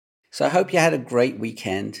So I hope you had a great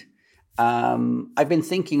weekend. I've been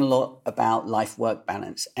thinking a lot about life-work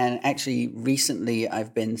balance, and actually recently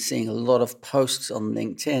I've been seeing a lot of posts on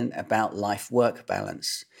LinkedIn about life-work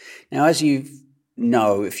balance. Now, as you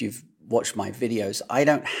know, if you've watched my videos, I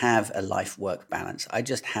don't have a life-work balance. I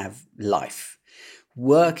just have life.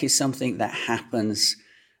 Work is something that happens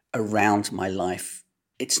around my life.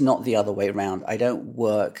 It's not the other way around. I don't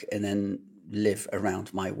work and then live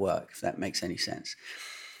around my work, if that makes any sense.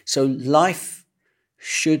 So life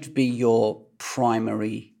should be your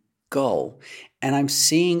primary goal. And I'm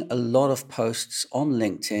seeing a lot of posts on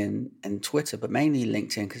LinkedIn and Twitter, but mainly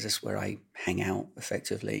LinkedIn because that's where I hang out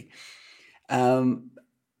effectively,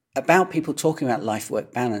 about people talking about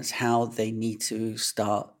life-work balance, how they need to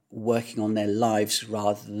start working on their lives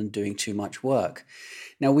rather than doing too much work.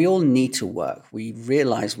 Now, we all need to work. We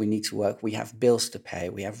realize we need to work. We have bills to pay.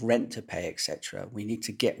 We have rent to pay, etc. We need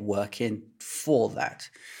to get work in for that.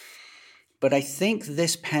 But I think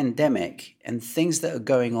this pandemic and things that are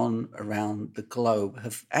going on around the globe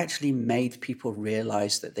have actually made people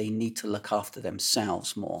realize that they need to look after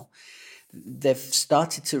themselves more. They've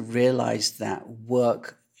started to realize that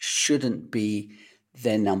work shouldn't be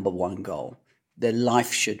their number one goal. Their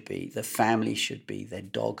life should be, their family should be, their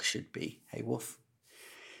dog should be. Hey, Wolf.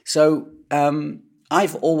 So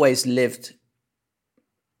I've always lived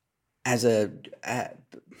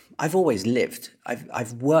I've always lived.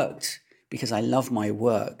 I've worked because I love my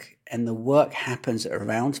work, and the work happens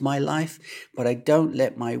around my life, but I don't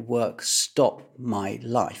let my work stop my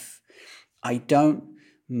life. I don't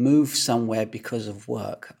move somewhere because of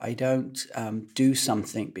work. I don't do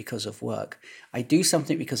something because of work. I do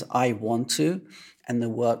something because I want to, and the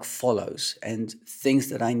work follows. And things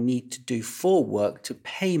that I need to do for work to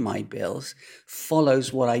pay my bills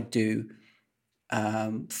follows what I do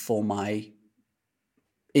in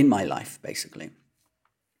my life, basically.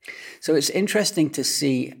 So it's interesting to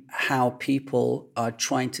see how people are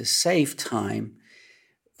trying to save time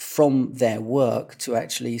from their work to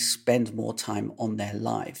actually spend more time on their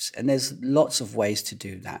lives. And there's lots of ways to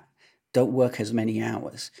do that. Don't work as many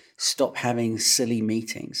hours. Stop having silly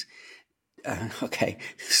meetings.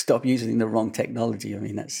 Stop using the wrong technology. I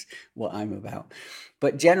mean, that's what I'm about.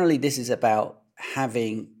 But generally, this is about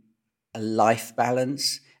having a life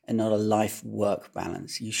balance and not a life-work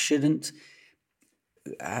balance. You shouldn't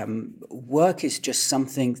work is just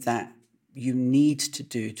something that you need to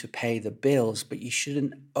do to pay the bills, but you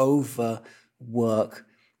shouldn't overwork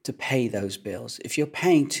to pay those bills. If you're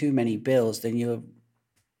paying too many bills, then you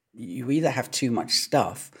either have too much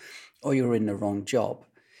stuff or you're in the wrong job.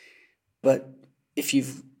 But if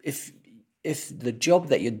the job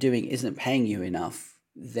that you're doing isn't paying you enough,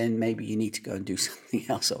 then maybe you need to go and do something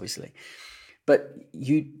else, obviously. But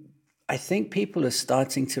I think people are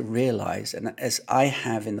starting to realize, and as I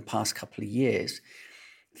have in the past couple of years,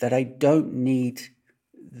 that I don't need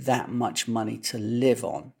that much money to live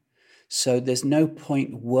on. So there's no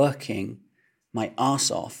point working my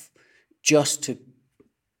ass off just to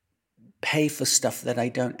pay for stuff that I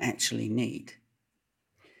don't actually need.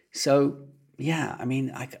 So, yeah, I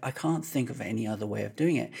mean, I can't think of any other way of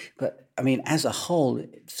doing it. But, I mean, as a whole,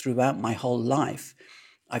 throughout my whole life,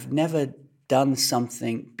 I've never done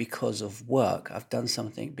something because of work. I've done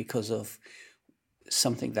something because of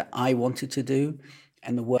something that I wanted to do,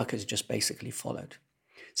 and the work has just basically followed.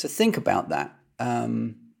 So think about that.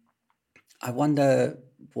 I wonder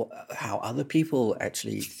how other people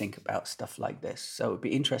actually think about stuff like this. So it'd be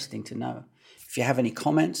interesting to know. If you have any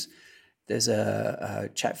comments, there's a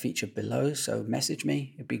chat feature below, so message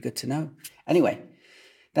me. It'd be good to know. Anyway,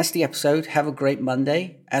 that's the episode. Have a great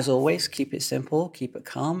Monday. As always, keep it simple, keep it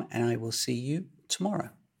calm, and I will see you tomorrow.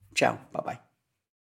 Ciao. Bye-bye.